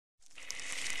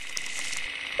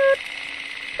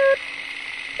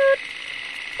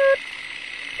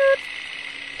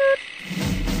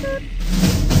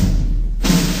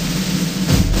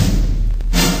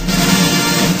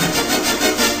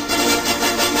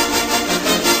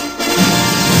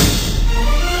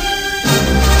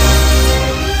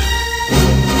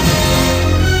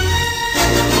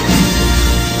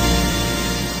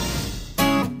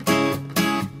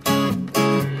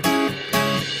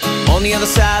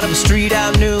side of a street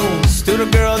I knew stood a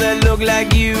girl that looked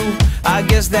like you. I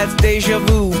guess that's deja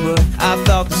vu, but I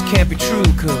thought this can't be true,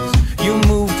 cause you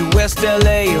moved to West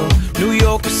LA or New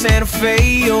York or Santa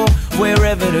Fe or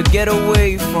wherever to get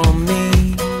away from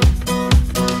me.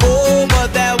 Oh,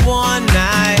 but that one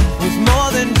night was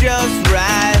more than just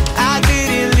right. I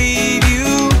didn't leave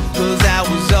you, cause I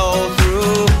was all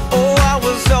through. Oh, I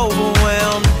was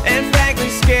overwhelmed and frankly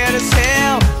scared as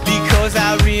hell, because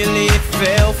I really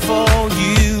fell for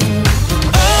you.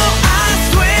 Oh, I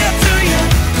swear to you,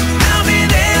 I'll be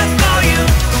there for you.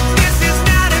 This is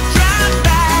not a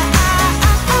drive-by.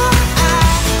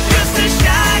 Just a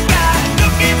shy guy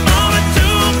looking for a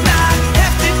two-fly.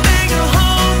 Hefty thing to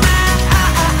hold my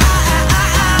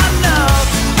love.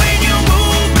 When you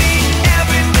move me,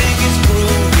 everything is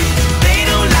groovy. They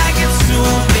don't like it,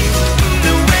 sue me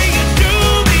the way you do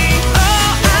me. Oh,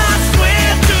 I swear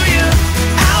to you,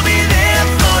 I'll be there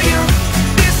for you.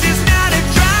 This is not a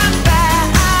drive-by.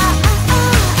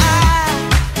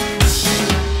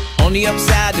 On the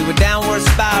upside to a downward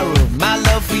spiral, my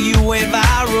love for you went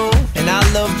viral, and I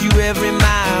loved you every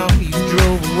mile you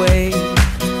drove away.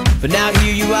 But now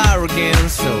here you are again,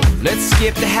 so let's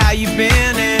skip to how you've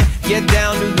been and get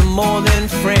down to the more than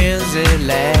friends at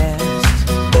last.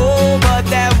 Oh, but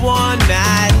that one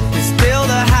night is still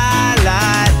the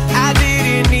highlight. I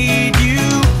didn't need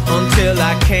you until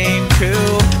I came to,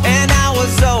 and I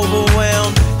was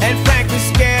overwhelmed and frankly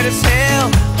scared as hell,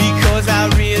 because I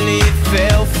really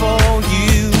fell for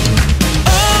you.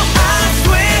 Oh, I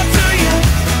swear to you,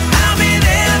 I'll be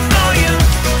there for you.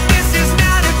 This is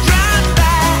not a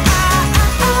drive-by.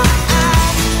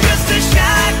 Just a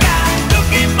shy guy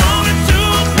looking for a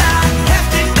two-fly.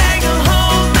 Hefty thing to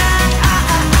hold my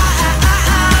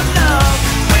love.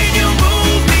 When you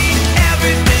move me,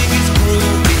 everything is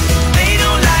groovy. They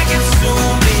don't like it, sue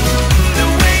me the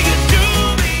way you do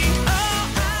me. Oh,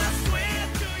 I swear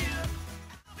to you.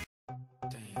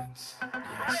 Dance,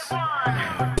 yes,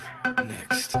 love,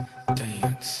 next,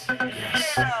 dance, yes,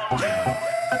 love.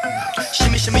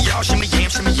 Shimmy, shimmy, y'all, shimmy, yam,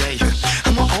 shimmy, yeah.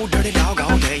 I'm an old dirty dog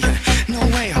all day. No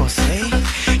way, Jose.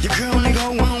 Your girl only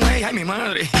go one way. I mean,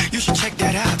 money. You should check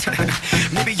that out.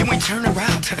 Maybe you ain't turn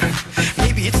around.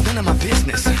 Maybe it's none of my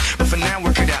business. But for now,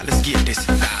 work it out. Let's get this.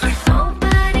 Darling.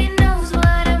 Nobody knows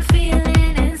what I'm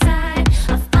feeling inside.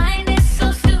 I find it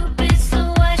so stupid,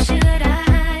 so why should I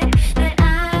hide that I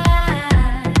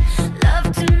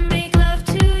love to make love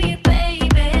to you,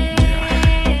 baby?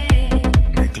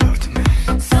 Make love to me.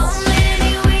 So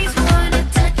many ways wanna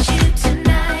touch you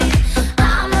tonight.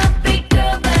 I'm a big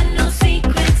girl, got no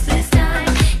secrets this time.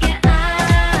 Yeah, I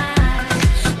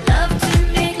love to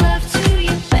make love to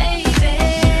you, baby.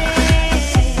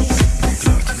 Make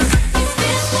love to me.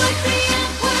 This would be a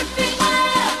perfect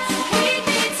love. We'd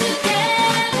be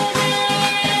together then.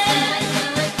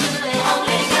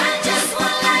 Only got just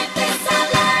one life, it's our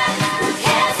life. Who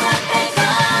cares what they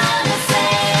gonna say?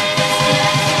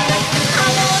 I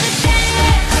wanna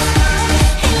dance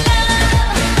in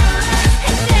love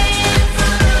and dance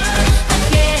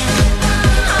again.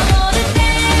 I wanna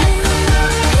dance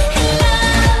in love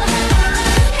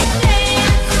and dance again.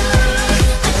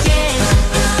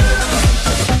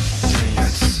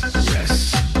 Dance, yes,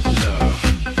 love,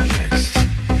 next.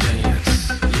 Dance,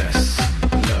 yes,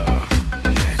 love,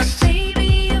 next. Baby,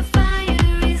 your fire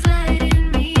is lighting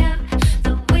me up.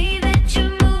 The way that you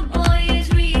move, boy, is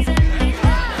reason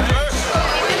enough.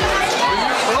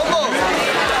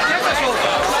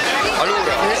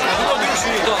 Allora, tutto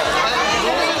riuscito.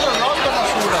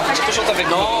 Tutto sotto a vedere.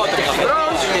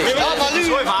 No, ma lui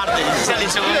suoi parti, si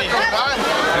all'inizio di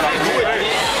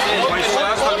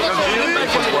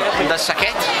dal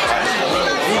sacchetto.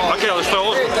 Anche la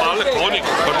storia palle conico,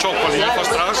 perciò quelli di fa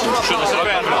strano, scende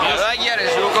sempre a me. Allora chi era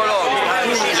su colore?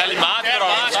 L'animatore,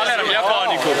 era mia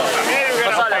conico.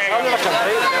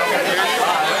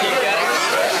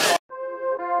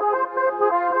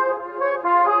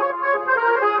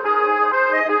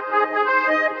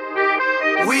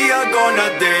 We are gonna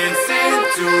dance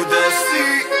into the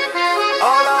sea.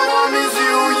 All I want is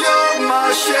you, you're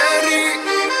my sherry.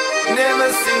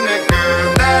 Never seen a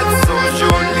girl that's so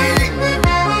jolie.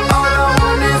 All I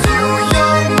want is you,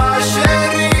 you're my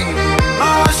sherry,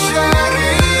 my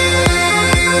sherry.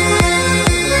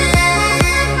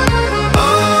 Oh,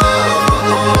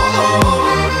 oh, oh.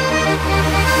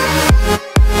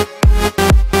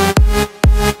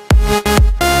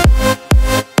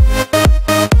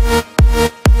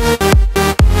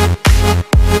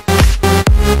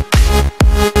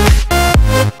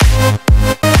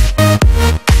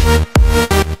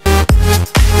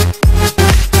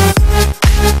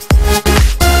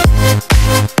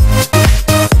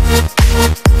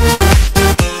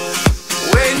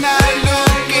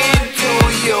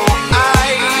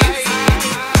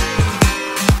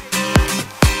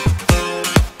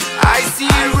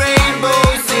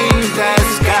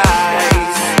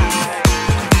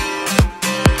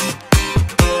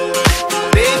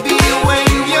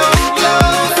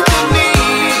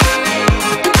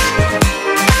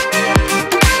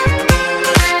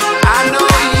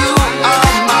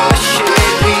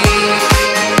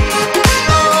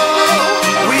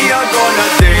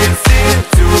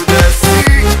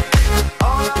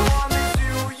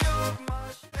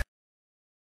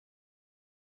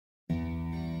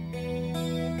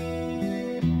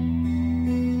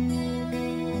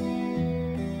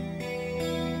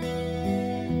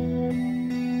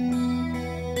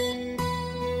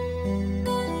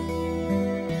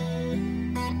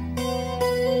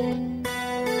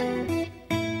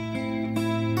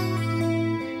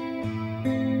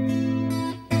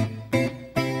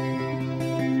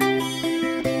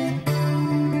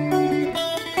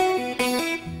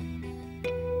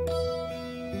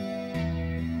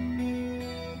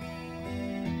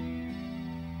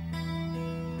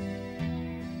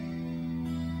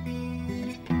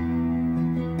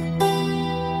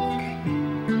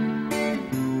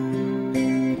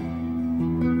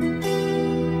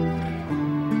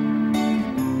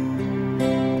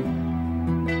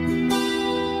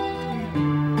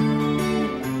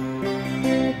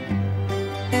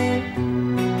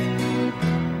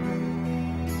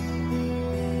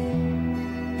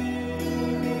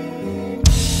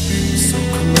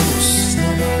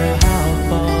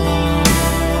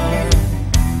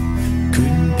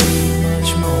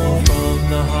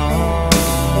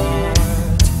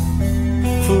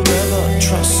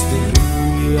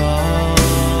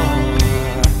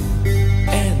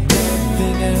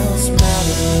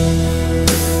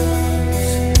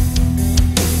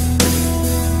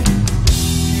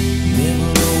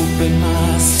 keeping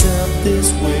myself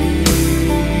this way.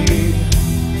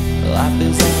 Life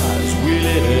is ours, we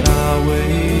live it our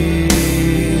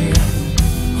way.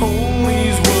 Hold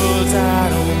these words I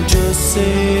don't just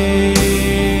say,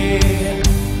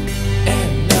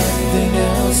 and nothing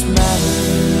else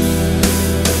matters.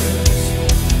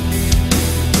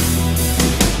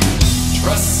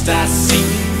 Trust I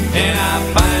seek and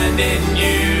I find in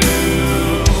you.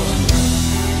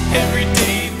 Every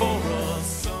day for us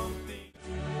something.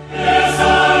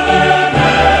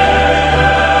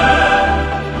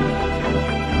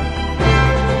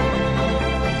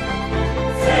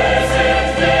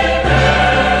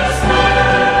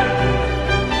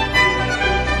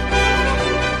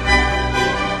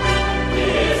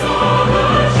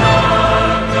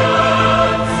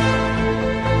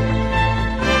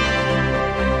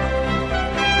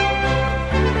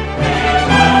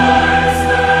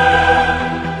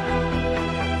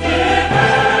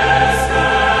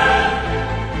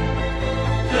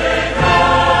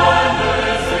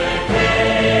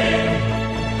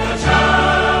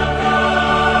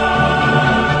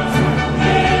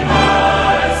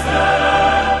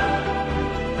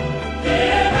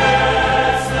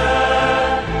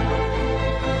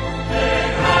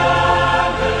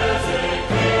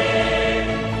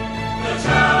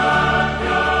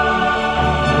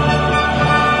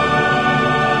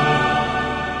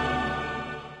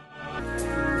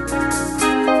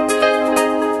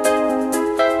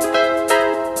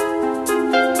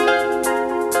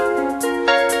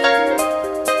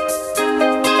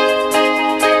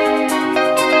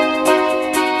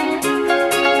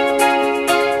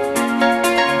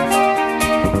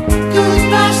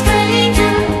 Goodbye,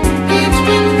 stranger. It's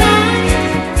been nice.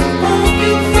 Hope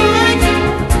you find your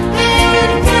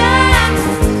paradise.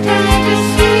 Glad to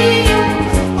see you.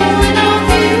 All of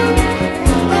you.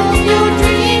 Hope your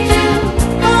dreams will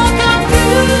all come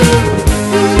true.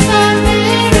 Goodbye,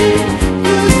 Mary.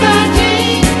 Goodbye,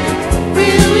 Jane.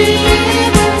 Will we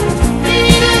ever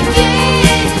meet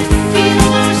again? Feel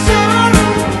no sorrow.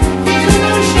 Feel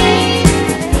no shame.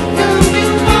 Come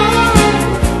tomorrow.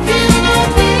 Feel no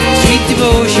pain. Sweet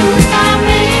devotion, Goodbye,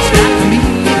 Mary. stop for me.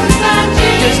 Goodbye,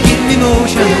 Jane. Just give me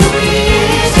motion,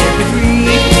 set me free.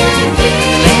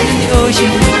 Land in the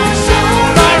ocean,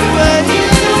 far away.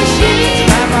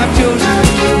 Life I've chosen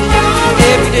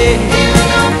every day.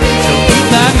 So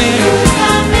goodbye, Mary.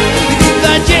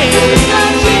 Goodbye, Jane.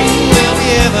 Will we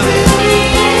ever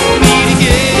meet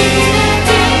again?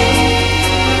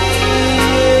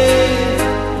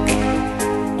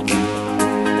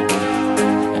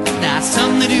 Now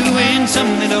some they do and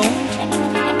some they don't,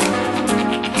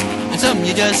 and some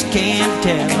you just can't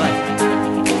tell.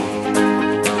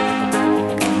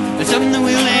 But some they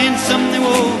will and some they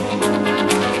won't,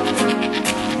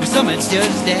 but some it's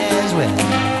just as well.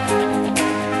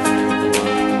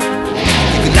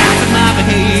 You can laugh at my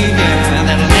behavior,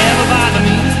 that'll never bother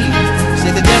me.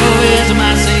 Say the devil is a